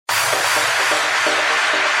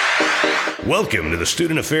Welcome to the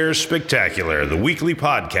Student Affairs Spectacular, the weekly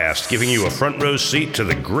podcast giving you a front row seat to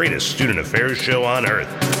the greatest student affairs show on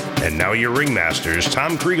earth. And now your ringmasters,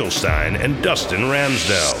 Tom Kriegelstein and Dustin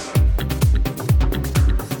Ramsdell.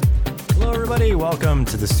 Hello, everybody. Welcome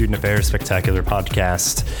to the Student Affairs Spectacular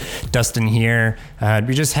podcast. Dustin here.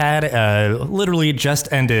 We just had, literally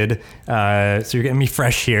just ended, so you're getting me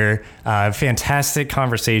fresh here. Fantastic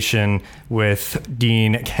conversation with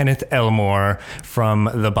Dean Kenneth Elmore from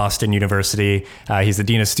the Boston University. He's the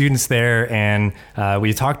Dean of Students there, and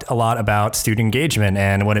we talked a lot about student engagement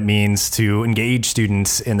and what it means to engage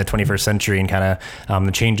students in the 21st century and kind of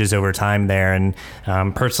the changes over time there. And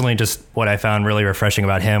personally, just what I found really refreshing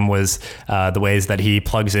about him was the ways that he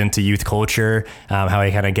plugs into youth culture, how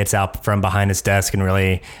he kind of gets out from behind his desk and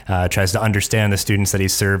really tries to understand the students that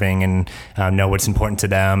he's serving and know what's important to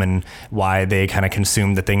them and why they kind of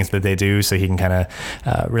consume the things that they do, so he can kind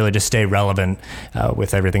of really just stay relevant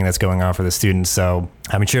with everything that's going on for the students. So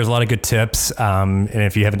he shares a lot of good tips. And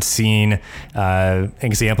if you haven't seen an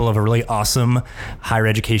example of a really awesome higher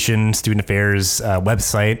education student affairs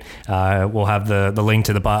website, we'll have the link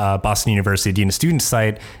to the Boston University Dean of Students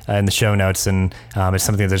site in the show notes. And it's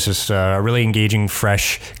something that's just a really engaging,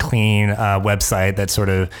 fresh, clean website that sort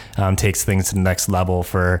of takes things to the next level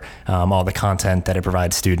for all the content that it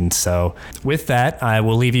provides students. So with that, I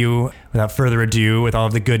will leave you without further ado with all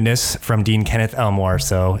of the goodness from Dean Kenneth Elmore.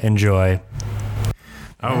 So enjoy.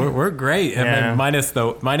 Oh, we're great. And then minus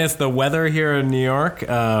the weather here in New York,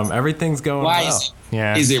 everything's going well.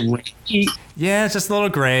 Is it rainy? Yeah, it's just a little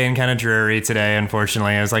gray and kind of dreary today,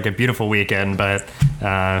 unfortunately. It was like a beautiful weekend, but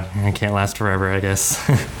it can't last forever, I guess.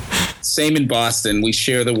 Same in Boston. We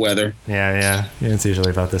share the weather. Yeah. It's usually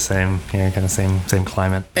about the same, kind of same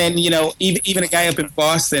climate. And, even a guy up in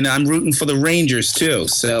Boston, I'm rooting for the Rangers, too.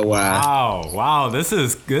 So, Wow. This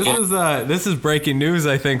is breaking news,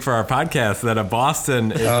 I think, for our podcast, that a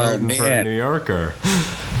Boston is rooting for a New Yorker.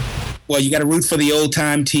 Well, you got to root for the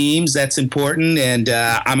old-time teams. That's important. And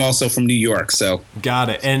I'm also from New York, so. Got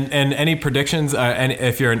it. And any predictions? And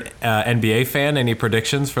if you're an NBA fan, any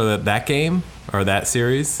predictions for that game or that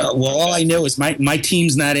series? Well, all I know is my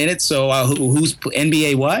team's not in it, so who's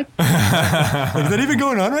NBA what? Is that even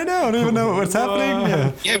going on right now? I don't even know what's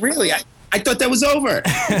happening. Yeah, really. I thought that was over.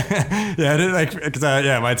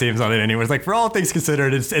 My team's not in anywhere. It's like, for all things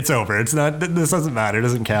considered, it's over. It's not. This doesn't matter. It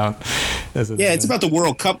doesn't count. It's about the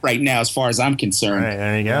World Cup right now, as far as I'm concerned. Right,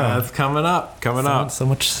 there you go. Yeah, it's coming up.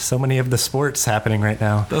 So many of the sports happening right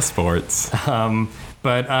now. The sports.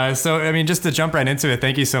 Just to jump right into it,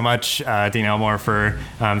 thank you so much, Dean Elmore, for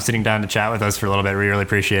sitting down to chat with us for a little bit. We really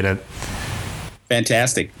appreciate it.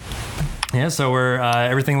 Fantastic. Yeah, so we're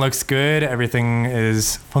everything looks good. Everything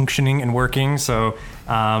is functioning and working. So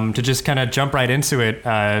to just kind of jump right into it.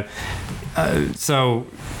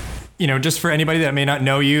 Just for anybody that may not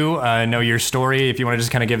know you, know your story, if you want to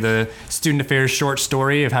just kind of give the student affairs short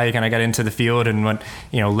story of how you kind of got into the field and what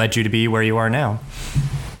led you to be where you are now.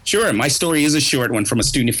 Sure. My story is a short one from a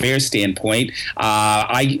student affairs standpoint.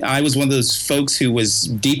 I was one of those folks who was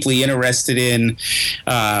deeply interested in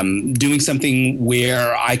doing something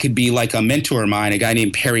where I could be like a mentor of mine, a guy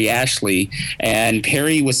named Perry Ashley. And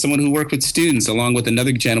Perry was someone who worked with students, along with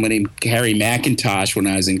another gentleman named Harry McIntosh when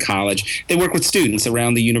I was in college. They worked with students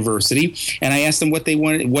around the university. And I asked them what they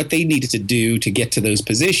needed to do to get to those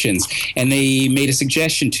positions. And they made a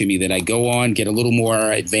suggestion to me that I go on, get a little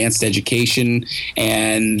more advanced education,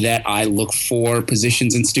 and that I look for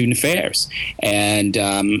positions in student affairs. And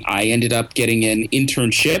I ended up getting a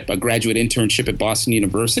graduate internship at Boston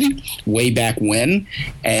University way back when.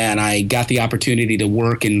 And I got the opportunity to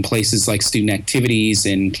work in places like student activities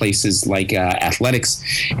and places like athletics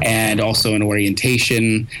and also in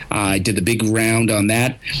orientation. I did the big round on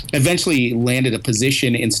that. Eventually landed a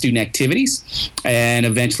position in student activities and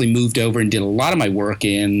eventually moved over and did a lot of my work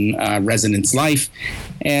in residence life.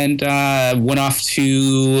 And went off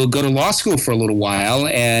to go to law school for a little while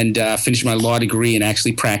and finished my law degree and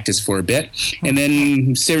actually practiced for a bit. And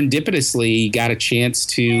then serendipitously got a chance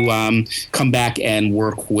to come back and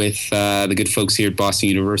work with the good folks here at Boston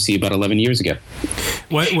University about 11 years ago.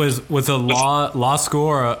 What was a law school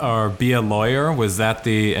or be a lawyer? Was that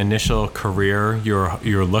the initial career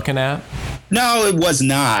you're looking at? No, it was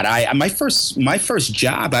not. My first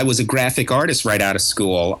job, I was a graphic artist right out of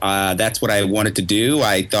school. That's what I wanted to do.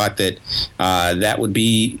 I thought that that would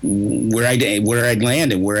be where I'd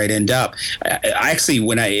land and where I'd end up. Actually,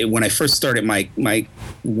 when I first started my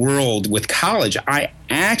world with college, I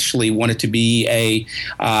actually wanted to be a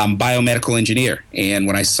biomedical engineer. And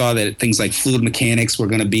when I saw that things like fluid mechanics were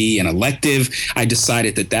going to be an elective, I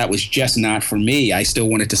decided that was just not for me. I still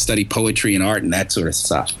wanted to study poetry and art and that sort of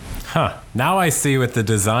stuff. Huh. Now I see with the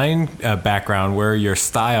design background where your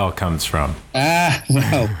style comes from.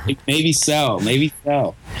 Well, maybe so. Maybe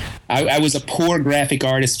so. I was a poor graphic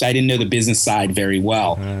artist. I didn't know the business side very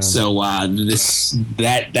well. So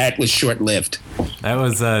that was short-lived. That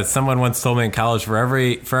was someone once told me in college, for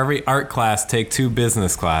every art class, take 2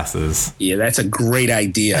 business classes. Yeah, that's a great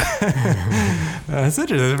idea. That's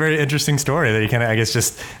interesting. It's a very interesting story that you kind of, I guess,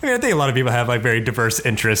 I think a lot of people have like very diverse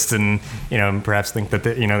interests and, perhaps think that,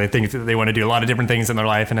 they think that they want to do a lot of different things in their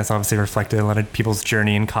life. And it's obviously reflected in a lot of people's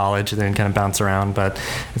journey in college and then kind of bounce around. But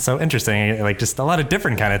it's so interesting, like just a lot of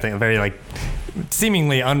different kind of things, very like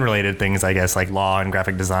seemingly unrelated things, I guess, like law and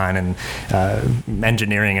graphic design and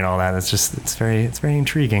engineering and all that. It's very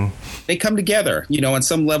intriguing. They come together, on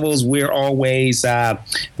some levels. We're always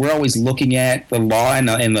looking at the law in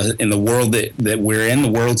the world that we're in,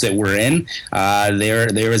 the worlds that we're in.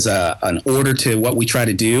 There is an order to what we try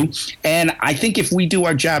to do, and I think if we do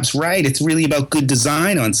our jobs right, it's really about good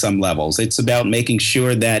design on some levels. It's about making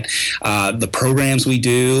sure that the programs we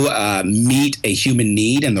do meet a human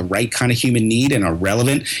need and the right kind of human need and are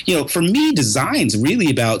relevant. For me, design's really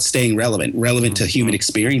about staying relevant to human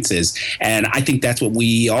experiences, and I think that's what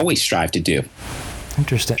we always strive to do.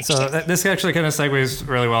 Interesting. So this actually kind of segues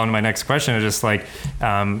really well into my next question. Is just like,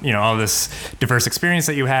 all this diverse experience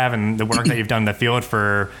that you have and the work that you've done in the field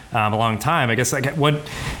for a long time. I guess, like,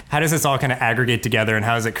 how does this all kind of aggregate together, and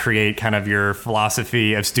how does it create kind of your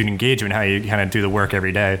philosophy of student engagement, how you kind of do the work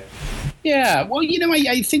every day? Yeah. Well,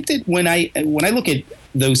 I think that when I look at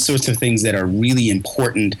those sorts of things that are really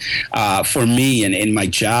important for me and in my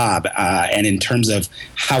job and in terms of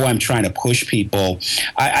how I'm trying to push people,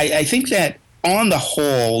 I think that on the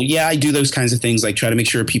whole, yeah, I do those kinds of things, like try to make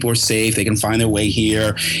sure people are safe, they can find their way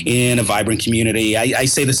here in a vibrant community. I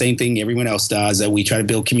say the same thing everyone else does, that we try to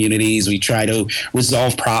build communities, we try to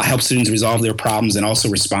help students resolve their problems and also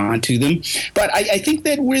respond to them. But I think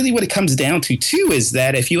that really what it comes down to, too, is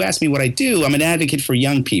that if you ask me what I do, I'm an advocate for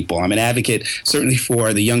young people. I'm an advocate certainly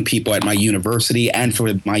for the young people at my university and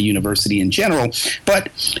for my university in general.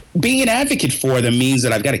 But being an advocate for them means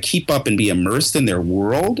that I've got to keep up and be immersed in their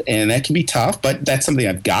world, and that can be tough. But that's something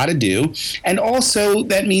I've got to do. And also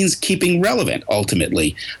that means keeping relevant,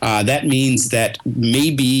 ultimately. That means that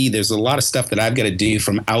maybe there's a lot of stuff that I've got to do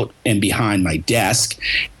from out and behind my desk,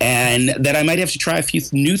 and that I might have to try a few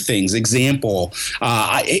new things. Example,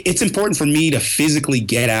 it's important for me to physically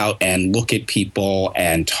get out and look at people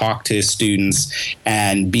and talk to students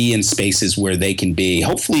and be in spaces where they can be.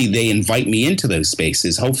 Hopefully they invite me into those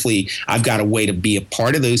spaces. Hopefully I've got a way to be a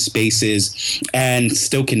part of those spaces and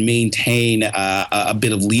still can maintain a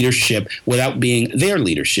bit of leadership without being their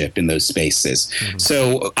leadership in those spaces. Mm-hmm.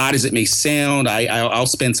 So odd as it may sound, I'll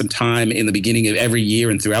spend some time in the beginning of every year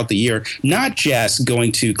and throughout the year, not just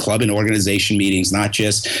going to club and organization meetings, not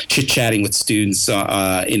just chit-chatting with students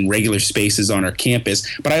in regular spaces on our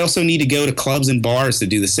campus, but I also need to go to clubs and bars to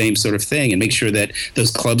do the same sort of thing and make sure that those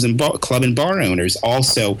club and bar owners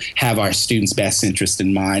also have our students' best interest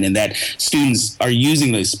in mind, and that students are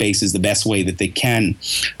using those spaces the best way that they can.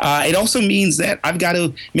 It also means that I've got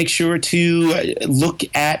to make sure to look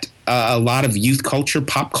at a lot of youth culture,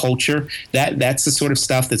 pop culture. That's the sort of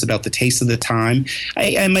stuff that's about the taste of the time.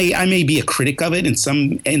 I may be a critic of it in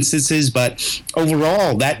some instances, but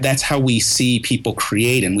overall, that's how we see people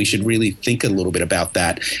create, and we should really think a little bit about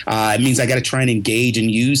that. It means I got to try and engage and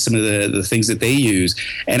use some of the things that they use,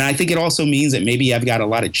 and I think it also means that maybe I've got a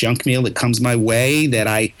lot of junk mail that comes my way that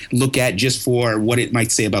I look at just for what it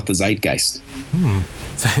might say about the zeitgeist.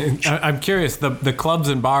 I'm curious, the clubs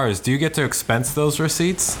and bars, do you get to expense those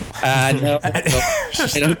receipts? No, I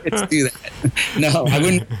don't get to do that. No, I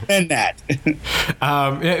wouldn't spend that.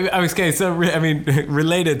 Okay, so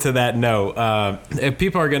related to that note, if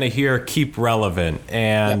people are going to hear keep relevant,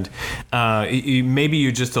 and maybe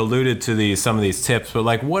you just alluded to some of these tips, but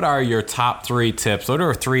like, what are your top 3 tips? What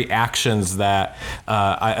are 3 actions that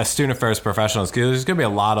a student affairs professional, because there's going to be a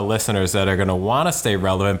lot of listeners that are going to want to stay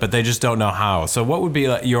relevant, but they just don't know how. So what would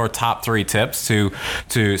be your top 3 tips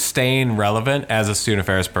to staying relevant as a student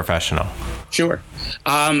affairs professional? Sure.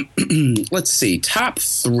 Let's see. Top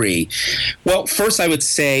 3. Well, first I would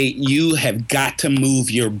say you have got to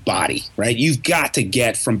move your body, right? You've got to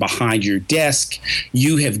get from behind your desk.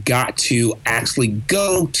 You have got to actually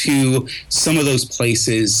go to some of those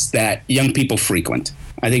places that young people frequent.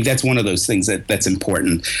 I think that's one of those things that's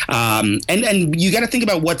important. And you got to think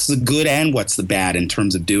about what's the good and what's the bad in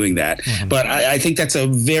terms of doing that. Mm-hmm. But I think that's a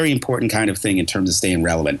very important kind of thing in terms of staying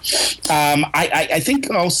relevant. I think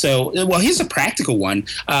also, well, here's a practical one.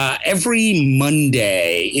 Every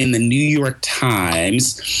Monday in the New York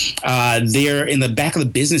Times, there in the back of the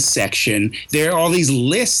business section, there are all these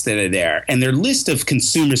lists that are there, and they're lists of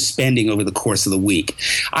consumer spending over the course of the week.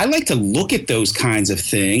 I like to look at those kinds of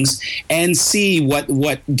things and see what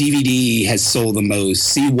DVD has sold the most,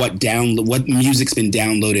 see what music's been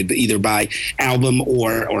downloaded either by album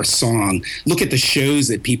or song. Look at the shows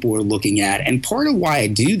that people are looking at. And part of why I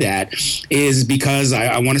do that is because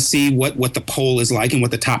I want to see what the poll is like and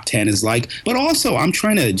what the top 10 is like. But also I'm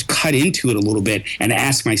trying to cut into it a little bit and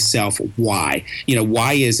ask myself why.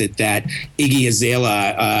 Why is it that Iggy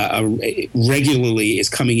Azalea regularly is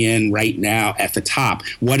coming in right now at the top?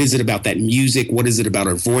 What is it about that music? What is it about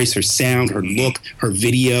her voice, her sound, her look, her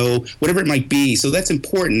video, whatever it might be? So that's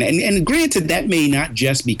important. And granted, that may not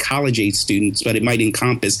just be college-age students, but it might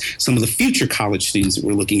encompass some of the future college students that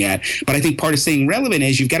we're looking at. But I think part of staying relevant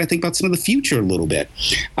is you've got to think about some of the future a little bit.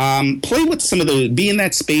 Play with be in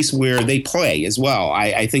that space where they play as well.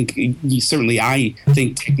 I think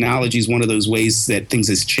technology is one of those ways that things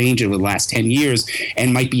has changed over the last 10 years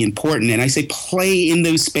and might be important. And I say play in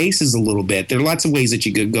those spaces a little bit. There are lots of ways that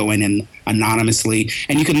you could go in and anonymously,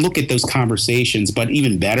 and you can look at those conversations, but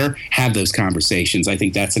even better, have those conversations. I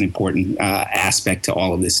think that's an important aspect to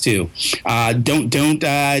all of this too. Don't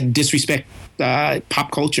disrespect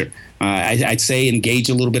pop culture. I'd say engage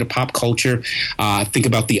a little bit of pop culture. Think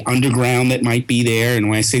about the underground that might be there. And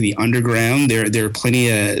when I say the underground, there are plenty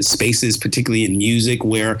of spaces, particularly in music,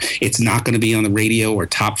 where it's not going to be on the radio or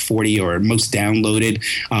top 40 or most downloaded,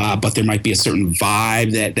 but there might be a certain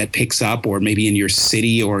vibe that picks up, or maybe in your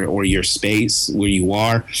city or your space where you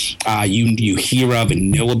are, you hear of and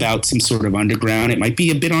know about some sort of underground. It might be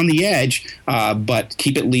a bit on the edge, but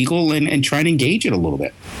keep it legal and try and engage it a little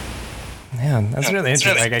bit. Yeah, that's really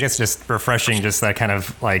interesting. Like, I guess just refreshing, just that kind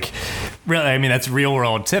of really, I mean, that's real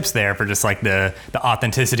world tips there for just the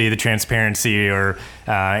authenticity, the transparency, or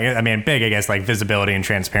big, I guess, visibility and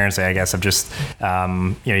transparency, I guess, of just,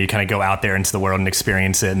 you kind of go out there into the world and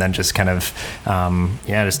experience it, and then just kind of,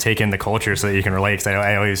 just take in the culture so that you can relate. Because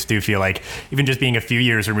I always do feel like even just being a few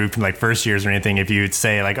years removed from first years or anything, if you'd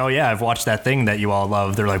say oh yeah, I've watched that thing that you all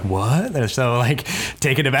love, they're like, what? They're so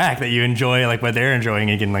taken aback that you enjoy what they're enjoying,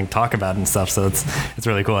 and you can talk about it and stuff. So it's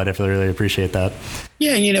really cool. I definitely really appreciate that.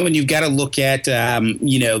 Yeah, and you've got to look at,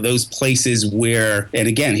 those places where, and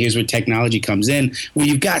again, here's where technology comes in, where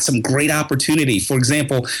you've got some great opportunity. For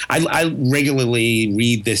example, I regularly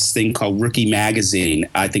read this thing called Rookie Magazine.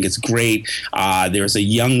 I think it's great. There's a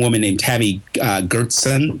young woman named Tammy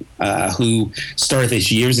Gertson who started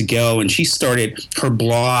this years ago, and she started her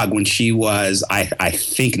blog when she was, I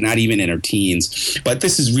think, not even in her teens. But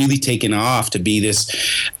this has really taken off to be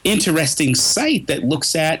this interesting site that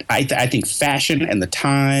looks at, I think, fashion and the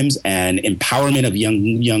times and empowerment of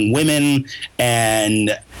young women,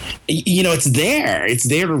 and it's there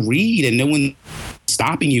to read, and no one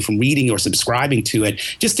stopping you from reading or subscribing to it,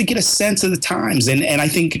 just to get a sense of the times. And I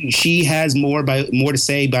think she has more to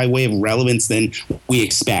say by way of relevance than we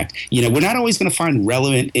expect. We're not always going to find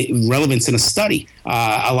relevance in a study.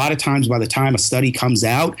 A lot of times, by the time a study comes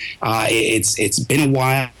out, it's been a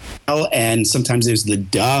while, and sometimes there's the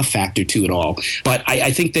duh factor to it all. But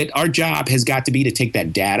I think that our job has got to be to take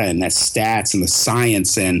that data and that stats and the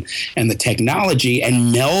science and the technology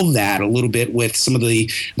and meld that a little bit with some of the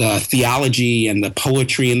theology and the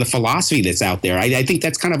poetry and the philosophy that's out there. I think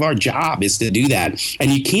that's kind of our job, is to do that.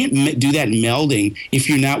 And you can't do that melding if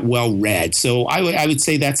you're not well read. So I would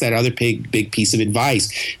say that's that other big piece of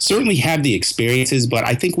advice. Certainly have the experiences, but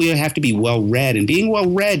I think we have to be well read. And being well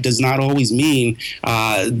read does not always mean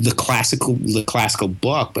the classical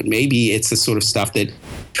book, but maybe it's the sort of stuff that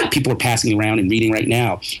people are passing around and reading right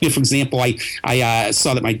now. For example, I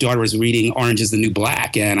saw that my daughter was reading Orange is the New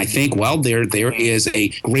Black, and I think, well, there is a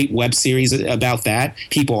great web series about that.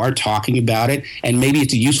 People are talking about it, and maybe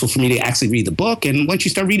it's useful for me to actually read the book. And once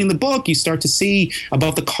you start reading the book, you start to see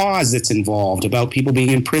about the cause that's involved, about people being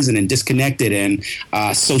in prison and disconnected and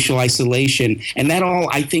social isolation. And that all,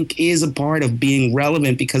 I think, is a part of being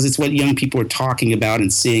relevant, because it's what young people are talking about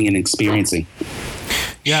and seeing and experiencing.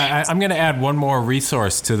 Yeah, I'm going to add one more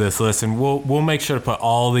resource to this list, and we'll make sure to put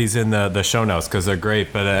all these in the show notes because they're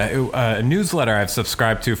great. But a newsletter I've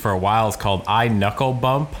subscribed to for a while is called I Knuckle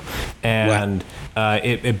Bump, and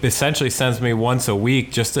it essentially sends me once a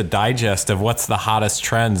week just a digest of what's the hottest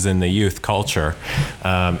trends in the youth culture.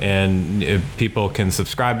 And people can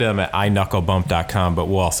subscribe to them at iknucklebump.com, but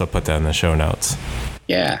we'll also put that in the show notes.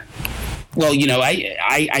 Yeah. Well,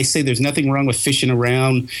 I say there's nothing wrong with fishing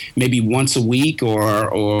around maybe once a week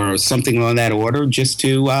or something on that order, just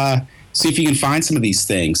to see if you can find some of these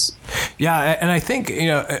things. Yeah, and I think,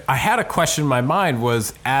 I had a question in my mind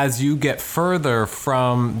was, as you get further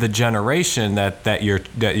from the generation that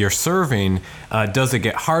you're serving, does it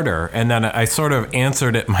get harder? And then I sort of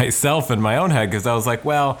answered it myself in my own head, because I was like,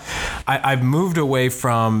 well, I've moved away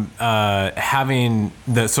from having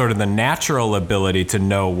the sort of the natural ability to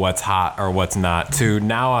know what's hot or what's not, to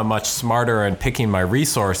now I'm much smarter in picking my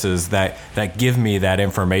resources that give me that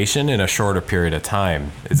information in a shorter period of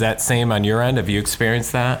time. Is that same on your end? Have you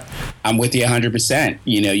experienced that? I'm with you 100%.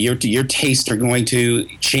 Your tastes are going to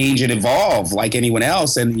change and evolve like anyone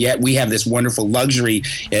else, and yet we have this wonderful luxury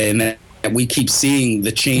in that we keep seeing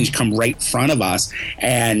the change come right in front of us,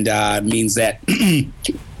 and means that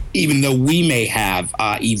even though we may have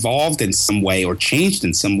evolved in some way or changed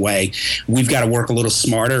in some way, we've got to work a little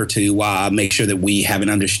smarter to make sure that we have an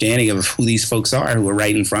understanding of who these folks are who are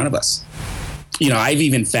right in front of us. I've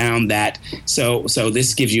even found that, so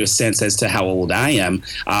this gives you a sense as to how old I am.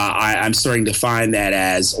 I'm starting to find that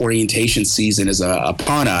as orientation season is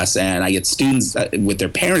upon us, and I get students with their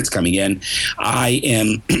parents coming in, I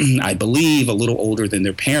am, I believe, a little older than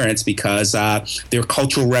their parents, because there are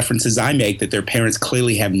cultural references I make that their parents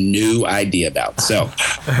clearly have no idea about. So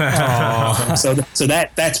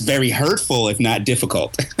that's very hurtful, if not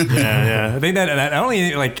difficult. Yeah. I think that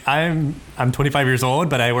only, I'm 25 years old,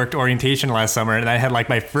 but I worked orientation last summer, and I had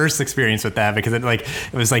my first experience with that, because it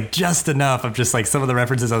was just enough of just some of the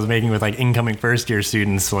references I was making with incoming first year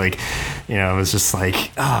students. It was just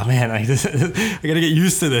oh man, I got to get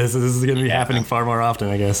used to this. This is going to be happening far more often,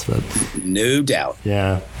 I guess. But no doubt.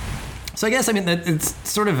 Yeah. So I guess, it's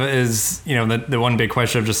sort of is, the one big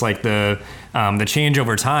question of just the change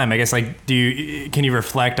over time. I guess, can you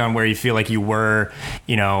reflect on where you feel like you were,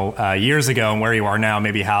 years ago, and where you are now,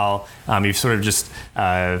 maybe how you've sort of just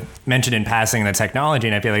mentioned in passing the technology.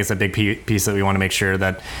 And I feel like it's a big piece that we want to make sure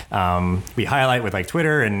that we highlight with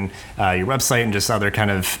Twitter and your website and just other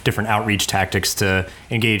kind of different outreach tactics to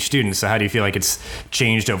engage students. So how do you feel like it's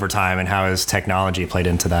changed over time, and how has technology played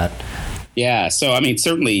into that? Yeah. So,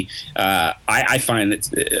 certainly, I find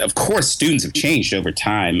that, of course, students have changed over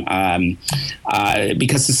time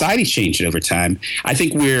because society's changed over time. I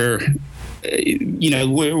think where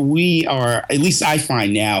we are, at least I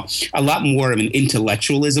find now, a lot more of an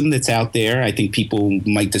intellectualism that's out there. I think people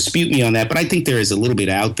might dispute me on that, but I think there is a little bit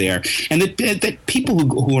out there. And that people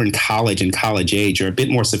who are in college and college age are a bit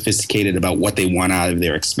more sophisticated about what they want out of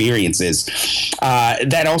their experiences.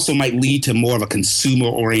 That also might lead to more of a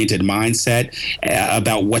consumer-oriented mindset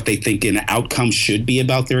about what they think an outcome should be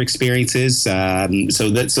about their experiences. So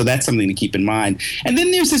that's something to keep in mind. And then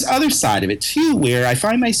there's this other side of it, too, where I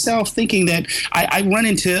find myself thinking that I run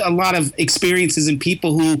into a lot of experiences in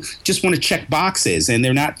people who just want to check boxes, and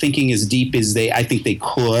they're not thinking as deep as I think they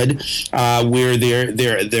could, where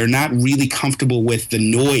they're not really comfortable with the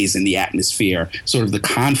noise in the atmosphere, sort of the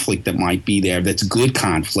conflict that might be there. That's good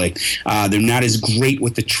conflict. They're not as great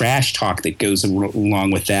with the trash talk that goes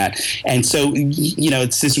along with that. And so,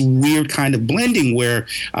 it's this weird kind of blending where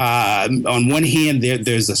on one hand,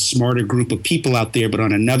 there's a smarter group of people out there, but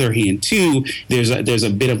on another hand, too, there's a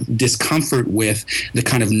bit of discomfort with the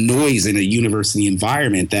kind of noise in a university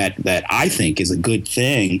environment that I think is a good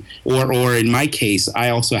thing. Or in my case, I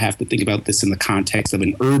also have to think about this in the context of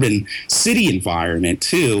an urban city environment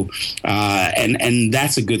too. And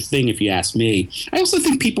that's a good thing if you ask me. I also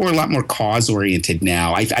think people are a lot more cause oriented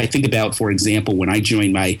now. I think about, for example, when I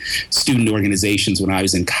joined my student organizations when I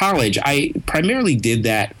was in college, I primarily did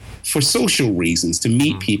that for social reasons, to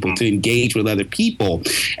meet people, to engage with other people.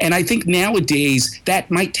 And I think nowadays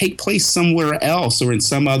that might take place somewhere else or in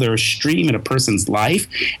some other stream in a person's life.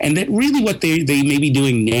 And that really what they may be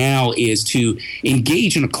doing now is to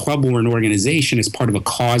engage in a club or an organization as part of a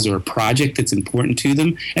cause or a project that's important to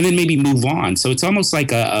them, and then maybe move on. So it's almost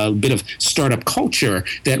like a bit of startup culture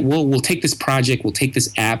that we'll take this project, we'll take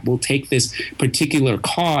this app, we'll take this particular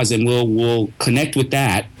cause, and we'll connect with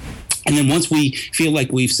that. And then once we feel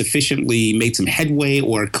like we've sufficiently made some headway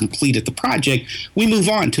or completed the project, we move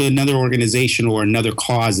on to another organization or another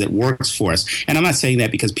cause that works for us. And I'm not saying that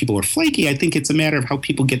because people are flaky. I think it's a matter of how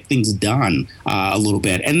people get things done a little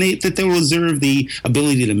bit. And that they'll reserve the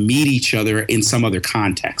ability to meet each other in some other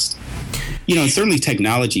context. Certainly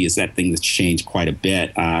technology is that thing that's changed quite a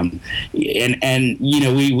bit.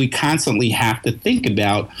 We constantly have to think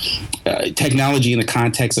about technology in the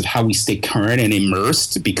context of how we stay current and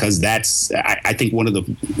immersed, because that's, I think, one of the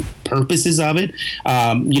purposes of it,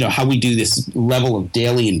 how we do this level of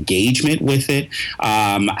daily engagement with it,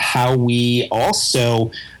 how we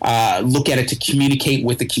also look at it to communicate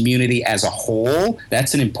with the community as a whole.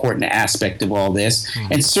 That's an important aspect of all this.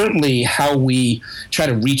 And certainly how we try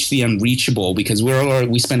to reach the unreachable, because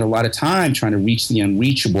we spend a lot of time trying to reach the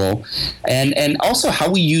unreachable, and also how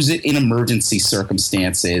we use it in emergency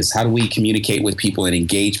circumstances. How do we communicate with people and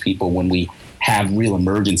engage people when we have real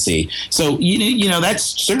emergency? So, that's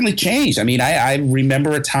certainly changed. I mean, I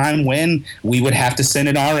remember a time when we would have to send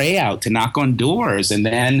an RA out to knock on doors, and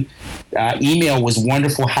then email was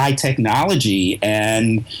wonderful high technology,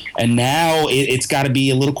 and now it's got to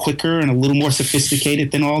be a little quicker and a little more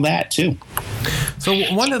sophisticated than all that too. So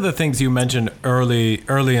one of the things you mentioned early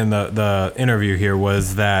in the interview here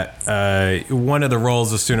was that one of the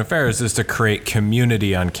roles of student affairs is to create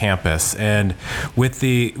community on campus, and with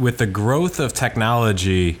the growth of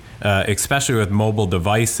technology, especially with mobile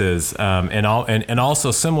devices, and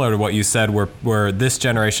also similar to what you said, where this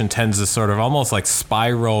generation tends to sort of almost like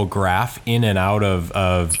spiral graph in and out of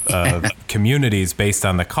communities based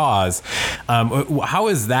on the cause. How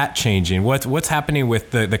is that changing? What's happening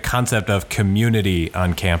with the concept of community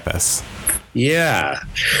on campus? Yeah,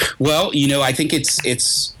 well, I think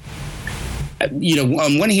it's.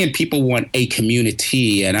 On one hand, people want a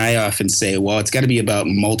community, and I often say, well, it's got to be about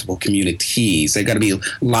multiple communities. There got to be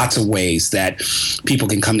lots of ways that people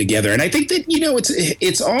can come together. And I think that,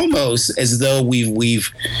 it's almost as though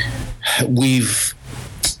we've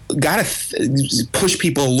got to push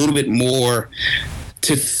people a little bit more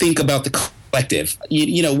to think about the collective.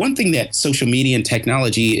 One thing that social media and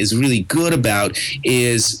technology is really good about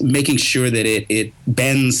is making sure that it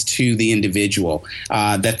bends to the individual,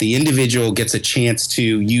 that the individual gets a chance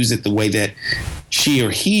to use it the way that she or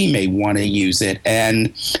he may want to use it.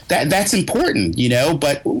 And that's important,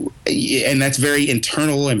 and that's very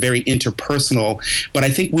internal and very interpersonal. But I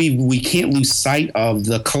think we can't lose sight of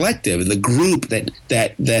the collective, the group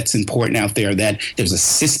that's important out there, that there's a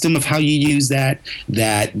system of how you use that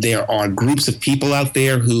there are groups of people out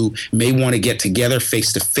there who may want to get together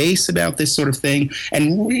face to face about this sort of thing.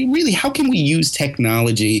 And really, how can we use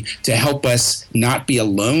technology to help us not be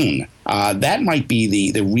alone? That might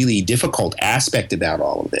be the really difficult aspect about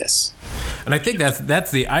all of this. And I think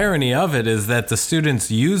that's the irony of it, is that the students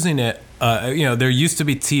using it, there used to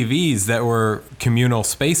be TVs that were communal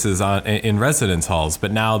spaces in residence halls,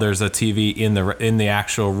 but now there's a TV in the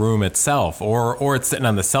actual room itself, or it's sitting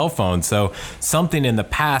on the cell phone. So something in the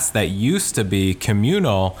past that used to be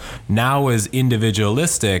communal now is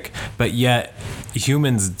individualistic, but yet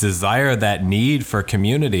humans desire that need for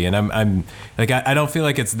community. And I'm like, I don't feel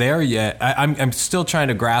like it's there yet. I'm still trying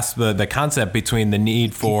to grasp the concept between the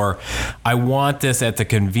need for, I want this at the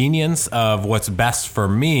convenience of what's best for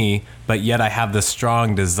me, but yet I have the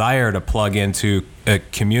strong desire to plug into a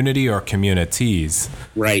community or communities.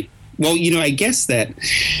 Right. Well, I guess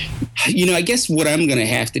what I'm going to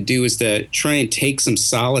have to do is to try and take some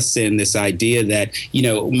solace in this idea that,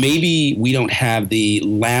 maybe we don't have the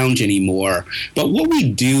lounge anymore, but what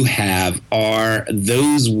we do have are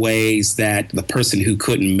those ways that the person who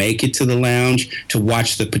couldn't make it to the lounge to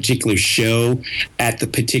watch the particular show at the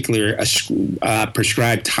particular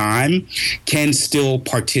prescribed time can still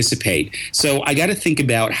participate. So I got to think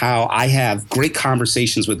about how I have great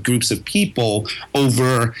conversations with groups of people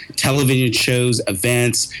over television shows,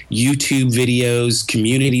 events, YouTube videos,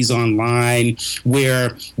 communities online,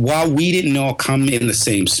 where while we didn't all come in the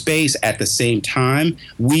same space at the same time,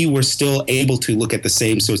 we were still able to look at the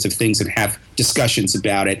same sorts of things and have discussions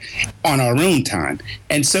about it on our own time.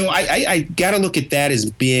 And so I got to look at that as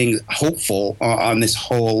being hopeful on this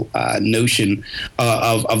whole notion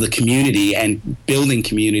of the community and building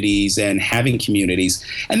communities and having communities.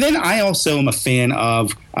 And then I also am a fan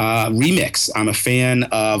of remix. I'm a fan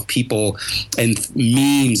of people and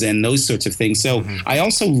memes and those sorts of things. So I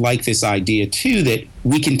also like this idea too, that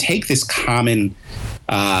we can take this common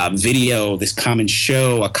video, this common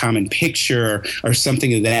show, a common picture, or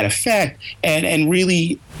something of that effect, and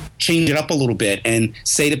really change it up a little bit and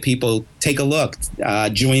say to people, take a look,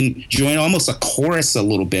 join almost a chorus a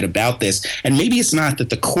little bit about this. And maybe it's not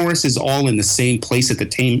that the chorus is all in the same place at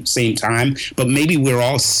the same time, but maybe we're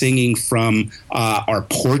all singing from our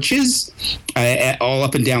porches all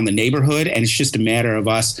up and down the neighborhood. And it's just a matter of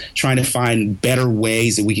us trying to find better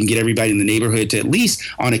ways that we can get everybody in the neighborhood to at least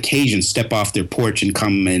on occasion step off their porch and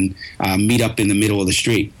come and meet up in the middle of the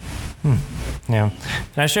street. Yeah,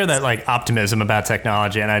 and I share that like optimism about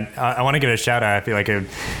technology, and I want to give it a shout out. I feel like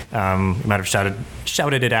I might have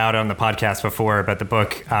shouted it out on the podcast before, but the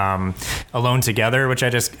book Alone Together, which I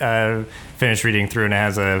just finished reading through, and it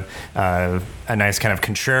has a nice kind of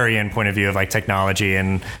contrarian point of view of like technology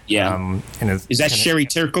and and is that Sherry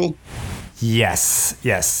Turkle? Yes.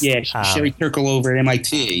 Yeah, Sherry Turkle over at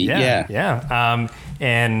MIT. Yeah.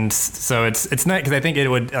 And so it's not, because I think it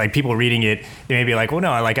would, like, people reading it, they may be like, well, no,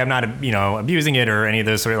 like, I'm not, abusing it or any of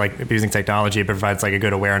those sort of like abusing technology. It provides like a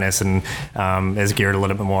good awareness and is geared a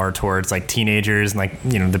little bit more towards like teenagers and like,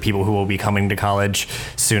 the people who will be coming to college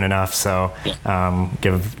soon enough. So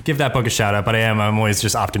give that book a shout out. But I'm always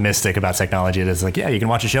just optimistic about technology. It is like, you can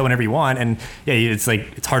watch a show whenever you want. And it's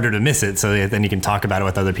like, it's harder to miss it. So then you can talk about it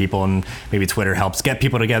with other people, and maybe Twitter helps get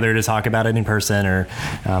people together to talk about it in person or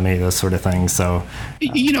maybe those sort of things. So,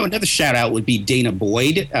 another shout out would be Dana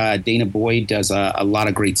Boyd. Dana Boyd does a lot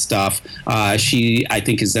of great stuff. She, I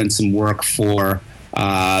think, has done some work for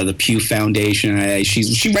the Pew Foundation.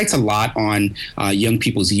 She writes a lot on young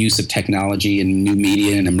people's use of technology and new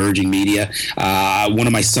media and emerging media. One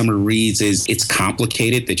of my summer reads is It's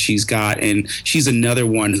Complicated, that she's got, and she's another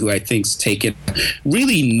one who I think's taken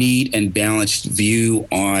really neat and balanced view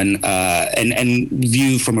on and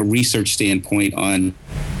view from a research standpoint on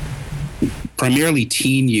primarily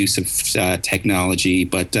teen use of technology,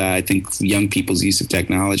 but I think young people's use of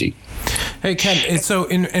technology. Hey, Ken, so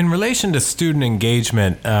in relation to student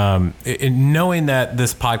engagement, in knowing that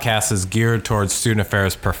this podcast is geared towards student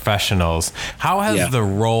affairs professionals, how has the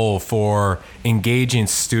role for engaging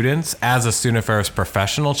students as a student affairs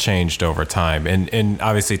professional changed over time? And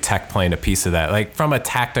obviously tech playing a piece of that, like from a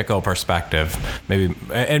tactical perspective,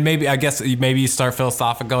 maybe you start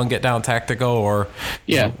philosophical and get down tactical, or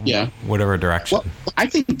whatever direction. Well, I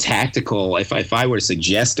think tactical, if I were to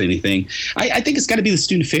suggest anything, I think it's got to be the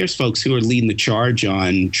student affairs folks who are leading the charge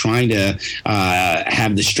on trying to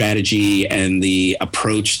have the strategy and the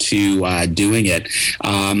approach to doing it.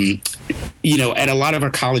 At a lot of our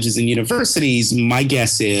colleges and universities, my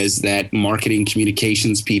guess is that marketing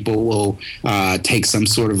communications people will take some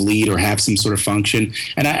sort of lead or have some sort of function.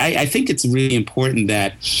 And I think it's really important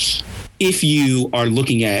that if you are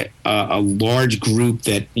looking at a large group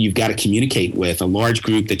that you've got to communicate with, a large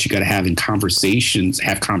group that you got to have conversations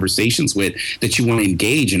with, that you want to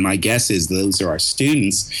engage, and my guess is those are our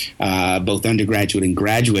students, both undergraduate and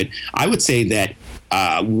graduate, I would say that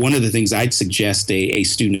one of the things I'd suggest a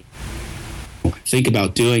student think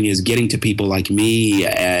about doing is getting to people like me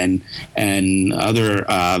and other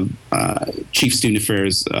chief student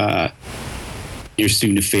affairs your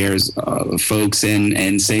student affairs folks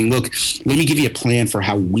and saying, look, let me give you a plan for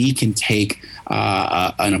how we can take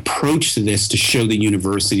an approach to this to show the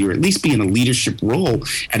university, or at least be in a leadership role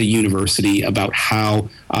at a university, about how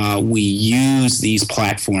we use these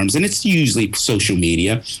platforms. And it's usually social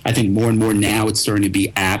media. I think more and more now it's starting to be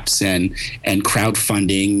apps and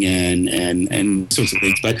crowdfunding and sorts of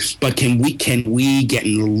things. But can we get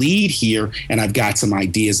in the lead here? And I've got some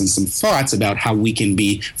ideas and some thoughts about how we can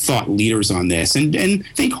be thought leaders on this, and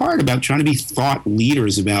think hard about trying to be thought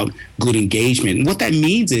leaders about good engagement. And what that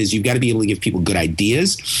means is you've got to be able to give people good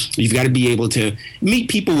ideas. You've got to be able to meet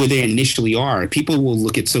people where they initially are. People will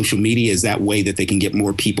look at social media as that way that they can get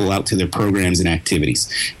more people out to their programs and activities.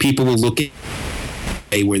 People will look at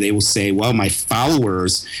where they will say, well, my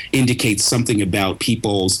followers indicate something about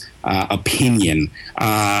people's opinion.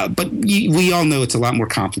 But we all know it's a lot more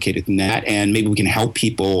complicated than that. And maybe we can help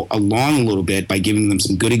people along a little bit by giving them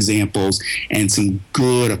some good examples and some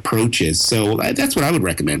good approaches. So that's what I would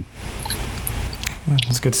recommend.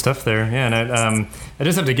 That's good stuff there. Yeah, and I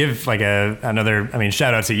just have to give like another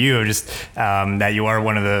shout out to you, just that you are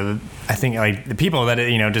one of the, I think, like the people that,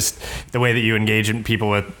 just the way that you engage in people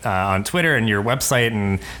with on Twitter and your website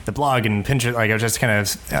and the blog and Pinterest. Like I was just kind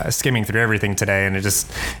of skimming through everything today, and it just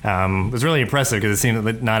was really impressive because it seemed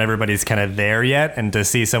that not everybody's kind of there yet, and to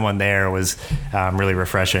see someone there was really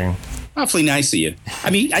refreshing. Awfully nice of you.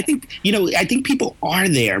 I think people are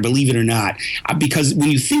there, believe it or not, because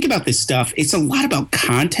when you think about this stuff, it's a lot about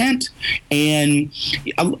content. And,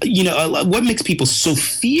 what makes people so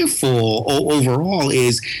fearful overall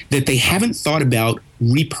is that they haven't thought about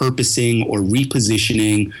repurposing or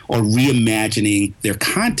repositioning or reimagining their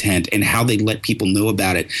content and how they let people know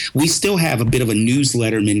about it. We still have a bit of a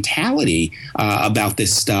newsletter mentality about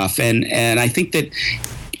this stuff. And I think that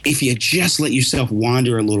if you just let yourself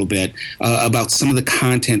wander a little bit about some of the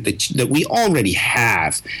content that we already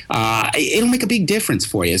have, it'll make a big difference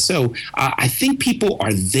for you. So I think people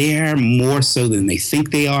are there more so than they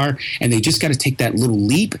think they are, and they just got to take that little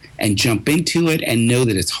leap and jump into it and know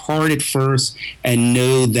that it's hard at first, and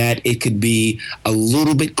know that it could be a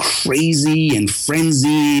little bit crazy and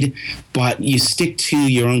frenzied, but you stick to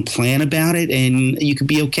your own plan about it and you could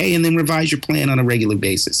be okay, and then revise your plan on a regular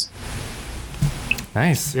basis.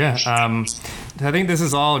 Nice. Yeah. I think this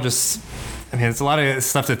is all just, it's a lot of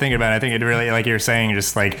stuff to think about. I think it really, like you're saying,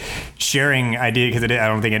 just like sharing ideas, because I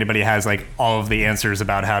don't think anybody has like all of the answers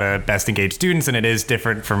about how to best engage students, and it is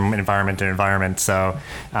different from environment to environment. So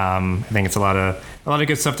I think it's a lot of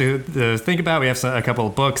good stuff to think about. We have a couple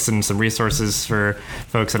of books and some resources for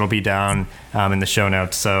folks that'll be down in the show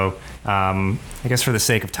notes. So I guess for the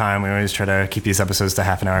sake of time, we always try to keep these episodes to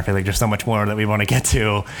half an hour. I feel like there's so much more that we want to get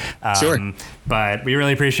to. Sure. But we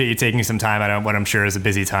really appreciate you taking some time out of what I'm sure is a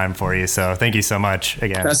busy time for you. So thank you so much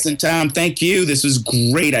again. Dustin, Tom, thank you. This was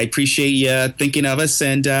great. I appreciate you thinking of us,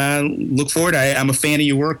 and look forward. I'm a fan of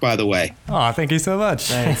your work, by the way. Oh, thank you so much.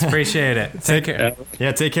 Thanks. Appreciate it. Take care.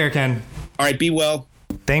 Yeah, take care, Ken. All right, be well.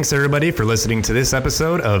 Thanks, everybody, for listening to this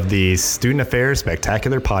episode of the Student Affairs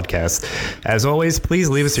Spectacular Podcast. As always, please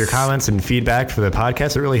leave us your comments and feedback for the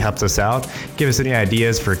podcast. It really helps us out. Give us any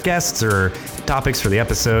ideas for guests or topics for the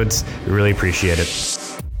episodes. We really appreciate it.